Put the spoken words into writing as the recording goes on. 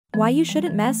Why you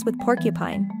shouldn't mess with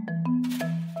porcupine.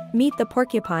 Meet the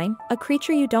porcupine, a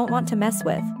creature you don't want to mess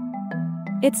with.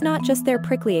 It's not just their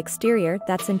prickly exterior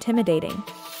that's intimidating.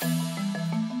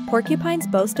 Porcupines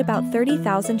boast about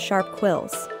 30,000 sharp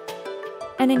quills.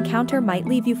 An encounter might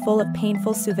leave you full of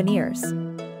painful souvenirs.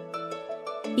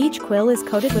 Each quill is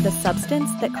coated with a substance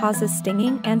that causes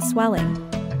stinging and swelling.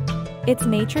 It's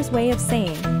nature's way of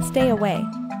saying, stay away.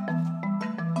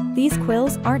 These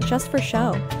quills aren't just for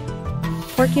show.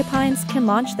 Porcupines can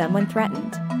launch them when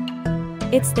threatened.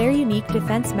 It's their unique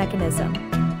defense mechanism.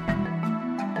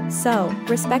 So,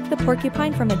 respect the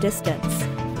porcupine from a distance.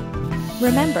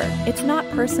 Remember, it's not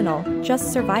personal,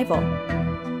 just survival.